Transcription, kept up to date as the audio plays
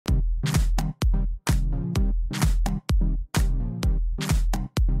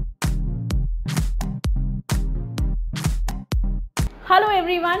Hello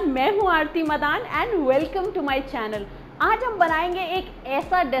everyone, मैं हूं आरती Madan and welcome to my channel. आज हम बनाएंगे एक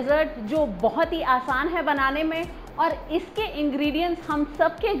ऐसा डेजर्ट जो बहुत ही आसान है बनाने में और इसके इंग्रेडिएंट्स हम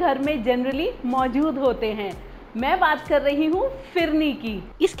सबके घर में जनरली मौजूद होते हैं। मैं बात कर रही हूँ फिरनी की।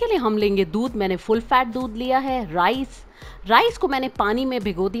 इसके लिए हम लेंगे दूध। मैंने फुल फैट दूध लिया है। राइस को मैंने पानी में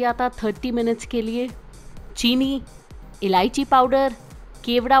भिगो दिया था 30 मिनट्स के लिए। चीनी, इलायची पाउडर,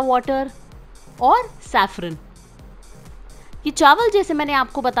 केवड़ा वाटर और सैफरन। ये चावल जैसे मैंने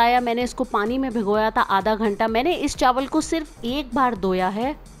आपको बताया, मैंने इसको पानी में भिगोया था आधा घंटा। मैंने इस चावल को सिर्फ एक बार धोया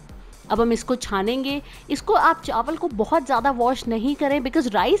है। अब हम इसको छानेंगे। इसको आप चावल को बहुत ज़्यादा वॉश नहीं करें बिकॉज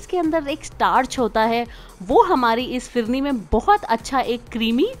राइस के अंदर एक स्टार्च होता है, वो हमारी इस फिरनी में बहुत अच्छा एक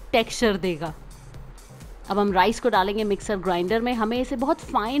क्रीमी टेक्सचर देगा। अब हम राइस को डालेंगे मिक्सर ग्राइंडर में। हमें इसे बहुत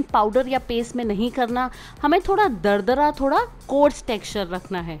फाइन पाउडर या पेस्ट में नहीं करना, हमें थोड़ा दरदरा, थोड़ा कोर्स टेक्सचर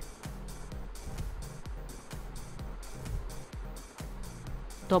रखना है।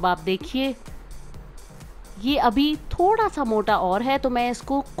 तो अब आप देखिए, ये अभी थोड़ा सा मोटा और है, तो मैं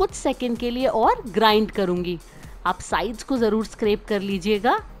इसको कुछ सेकंड के लिए और ग्राइंड करूंगी। आप साइड्स को ज़रूर स्क्रैप कर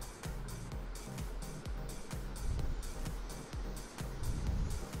लीजिएगा।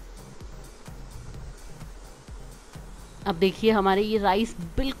 अब देखिए, हमारे ये राइस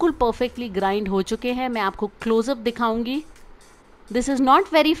बिल्कुल परफेक्टली ग्राइंड हो चुके हैं। मैं आपको क्लोजअप दिखाऊंगी। This is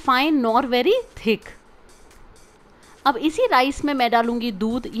not very fine nor very thick. अब इसी राइस में मैं डालूंगी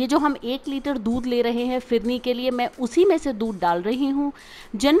दूध। ये जो हम 1 लीटर दूध ले रहे हैं फिरनी के लिए, मैं उसी में से दूध डाल रही हूँ।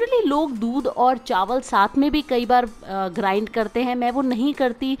 जनरली लोग दूध और चावल साथ में भी कई बार ग्राइंड करते हैं। मैं वो नहीं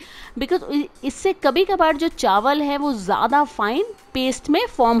करती बिकॉज इससे कभी कभार जो चावल है वो ज़्यादा फाइन पेस्ट में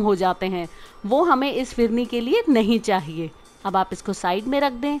फॉर्म हो जाते हैं। वो हमें इस फिरनी के लिए नहीं चाहिए। अब आप इसको साइड में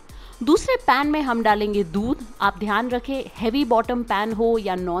रख दें। दूसरे पैन में हम डालेंगे दूध। आप ध्यान रखें, हैवी बॉटम पैन हो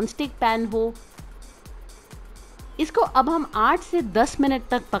या नॉन स्टिक पैन हो। इसको अब हम 8 से 10 मिनट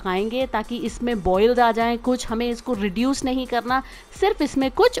तक पकाएंगे ताकि इसमें बॉइल्स आ जाएं कुछ। हमें इसको रिड्यूस नहीं करना, सिर्फ इसमें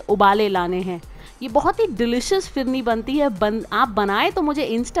कुछ उबाले लाने हैं। ये बहुत ही डिलिशियस फिरनी बनती है। आप बनाएं तो मुझे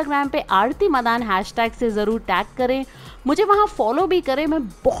इंस्टाग्राम पे आरती मदान हैशटैग से ज़रूर टैग करें। मुझे वहाँ फॉलो भी करें। मैं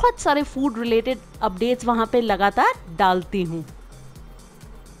बहुत सारे फूड रिलेटेड अपडेट्स वहाँ पे लगातार डालती हूँ।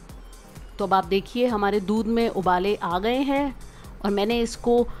 तो अब आप देखिए, हमारे दूध में उबाले आ गए हैं और मैंने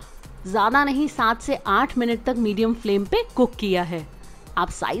इसको ज़्यादा नहीं 7 से 8 मिनट तक मीडियम फ्लेम पे कुक किया है। आप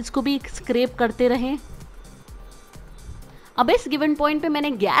साइज को भी स्क्रैप करते रहें। अब इस गिवन पॉइंट पे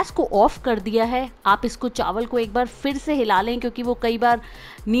मैंने गैस को ऑफ कर दिया है। आप इसको चावल को एक बार फिर से हिला लें क्योंकि वो कई बार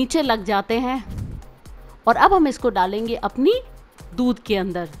नीचे लग जाते हैं। और अब हम इसको डालेंगे अपनी दूध के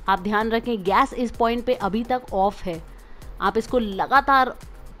अंदर। आप ध्यान रखें, गैस इस पॉइंट पे अभी तक ऑफ है। आप इसको लगातार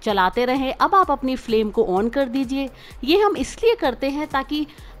चलाते रहें। अब आप अपनी फ्लेम को ऑन कर दीजिए। ये हम इसलिए करते हैं ताकि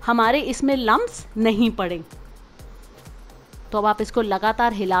हमारे इसमें लम्प्स नहीं पड़े। तो अब आप इसको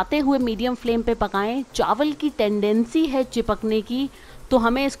लगातार हिलाते हुए मीडियम फ्लेम पे पकाएं। चावल की टेंडेंसी है चिपकने की, तो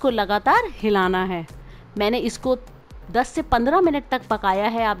हमें इसको लगातार हिलाना है। मैंने इसको 10 से 15 मिनट तक पकाया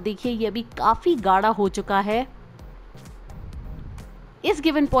है। आप देखिए, ये अभी काफ़ी गाढ़ा हो चुका है। इस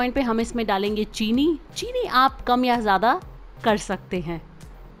गिवन पॉइंट पे हम इसमें डालेंगे चीनी। चीनी आप कम या ज़्यादा कर सकते हैं।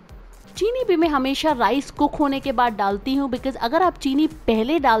 चीनी भी मैं हमेशा राइस कुक होने के बाद डालती हूँ बिकॉज अगर आप चीनी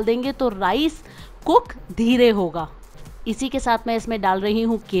पहले डाल देंगे तो राइस कुक धीरे होगा। इसी के साथ मैं इसमें डाल रही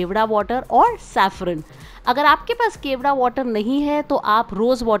हूँ केवड़ा वाटर और सैफरन। अगर आपके पास केवड़ा वाटर नहीं है तो आप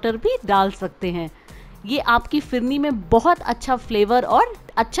रोज़ वाटर भी डाल सकते हैं। ये आपकी फिरनी में बहुत अच्छा फ्लेवर और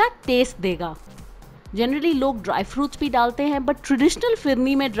अच्छा टेस्ट देगा। जनरली लोग ड्राई फ्रूट्स भी डालते हैं बट ट्रेडिशनल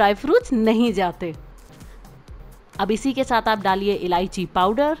फिरनी में ड्राई फ्रूट्स नहीं जाते। अब इसी के साथ आप डालिए इलायची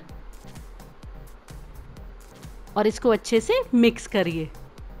पाउडर और इसको अच्छे से मिक्स करिए।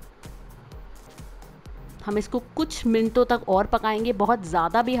 हम इसको कुछ मिनटों तक और पकाएंगे। बहुत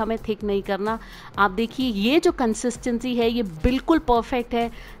ज़्यादा भी हमें थिक नहीं करना। आप देखिए, ये जो कंसिस्टेंसी है ये बिल्कुल परफेक्ट है।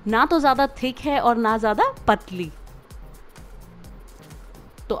 ना तो ज़्यादा थिक है और ना ज़्यादा पतली।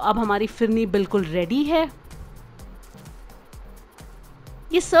 तो अब हमारी फिरनी बिल्कुल रेडी है।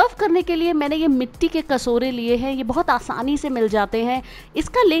 ये सर्व करने के लिए मैंने ये मिट्टी के कटोरे लिए हैं। ये बहुत आसानी से मिल जाते हैं।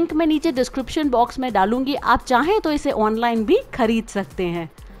 इसका लिंक मैं नीचे डिस्क्रिप्शन बॉक्स में डालूंगी। आप चाहें तो इसे ऑनलाइन भी खरीद सकते हैं।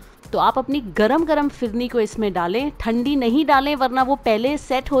 तो आप अपनी गरम गरम फिरनी को इसमें डालें। ठंडी नहीं डालें वरना वो पहले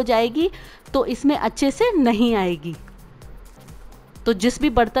सेट हो जाएगी तो इसमें अच्छे से नहीं आएगी। तो जिस भी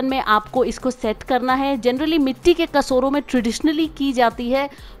बर्तन में आपको इसको सेट करना है, जनरली मिट्टी के कटोरों में ट्रेडिशनली की जाती है,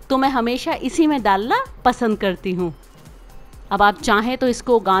 तो मैं हमेशा इसी में डालना पसंद करती हूँ। अब आप चाहें तो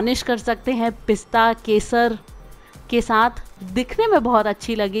इसको गार्निश कर सकते हैं पिस्ता केसर के साथ। दिखने में बहुत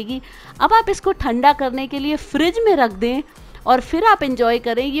अच्छी लगेगी। अब आप इसको ठंडा करने के लिए फ्रिज में रख दें और फिर आप एंजॉय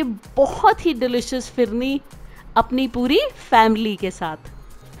करें। ये बहुत ही डिलिशियस फिरनी अपनी पूरी फैमिली के साथ।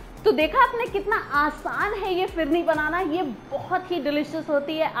 तो देखा आपने कितना आसान है ये फिरनी बनाना, ये बहुत ही डिलीशियस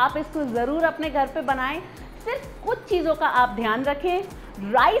होती है। आप इसको ज़रूर अपने घर पे बनाएं। सिर्फ कुछ चीज़ों का आप ध्यान रखें।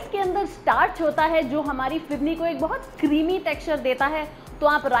 राइस के अंदर स्टार्च होता है जो हमारी फिरनी को एक बहुत क्रीमी टेक्सचर देता है। तो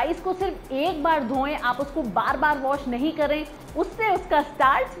आप राइस को सिर्फ एक बार धोएं, आप उसको बार बार वॉश नहीं करें, उससे उसका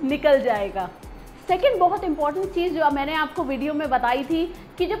स्टार्च निकल जाएगा। सेकेंड बहुत इंपॉर्टेंट चीज़ जो मैंने आपको वीडियो में बताई थी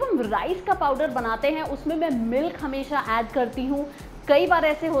कि जब हम राइस का पाउडर बनाते हैं उसमें मैं मिल्क हमेशा ऐड करती हूँ। कई बार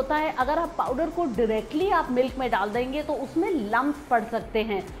ऐसे होता है अगर आप पाउडर को डायरेक्टली आप मिल्क में डाल देंगे तो उसमें लम्प्स पड़ सकते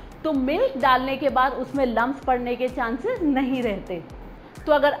हैं। तो मिल्क डालने के बाद उसमें लम्प्स पड़ने के चांसेस नहीं रहते।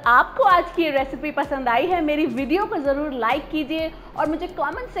 तो अगर आपको आज की ये रेसिपी पसंद आई है, मेरी वीडियो को ज़रूर लाइक कीजिए और मुझे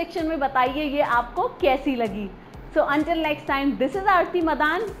कमेंट सेक्शन में बताइए ये आपको कैसी लगी। So until next time, this is Aarti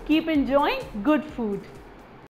Madan. Keep enjoying good food.